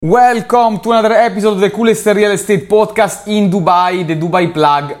Welcome to another episode of the coolest real estate podcast in Dubai, the Dubai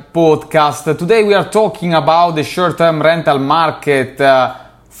Plug podcast. Today we are talking about the short-term rental market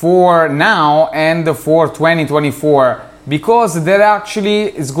for now and for 2024, because there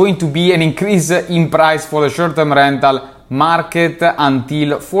actually is going to be an increase in price for the short-term rental market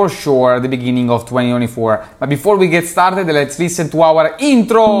until for sure the beginning of 2024. But before we get started, let's listen to our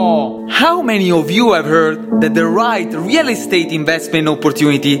intro. How many of you have heard that the right real estate investment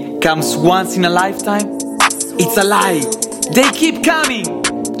opportunity comes once in a lifetime? It's a lie. They keep coming.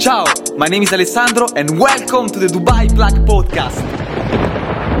 Ciao, my name is Alessandro and welcome to the Dubai Plug podcast.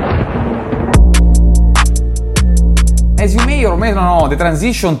 As you may or may not know, the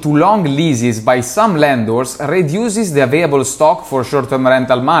transition to long leases by some landlords reduces the available stock for short-term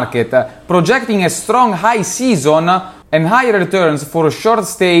rental market, projecting a strong high season and higher returns for short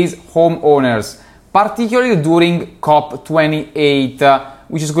stays homeowners, particularly during COP28,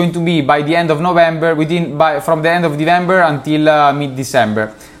 which is going to be by the end of November, from the end of November until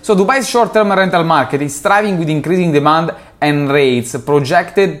mid-December. So Dubai's short-term rental market is thriving with increasing demand and rates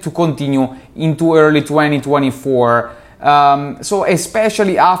projected to continue into early 2024. So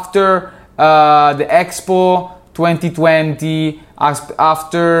especially after the Expo 2020,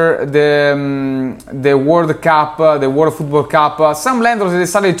 after the World Cup, the World Football Cup, some landlords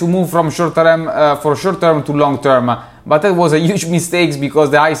decided to move from short-term to long-term. But that was a huge mistake because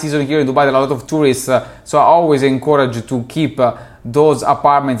the high season here in Dubai, there are a lot of tourists. So I always encourage to keep those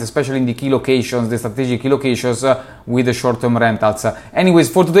apartments, especially in the key locations, the strategic key locations, with the short-term rentals. Anyways,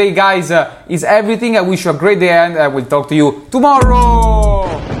 for today, guys, is everything. I wish you a great day and I will talk to you tomorrow.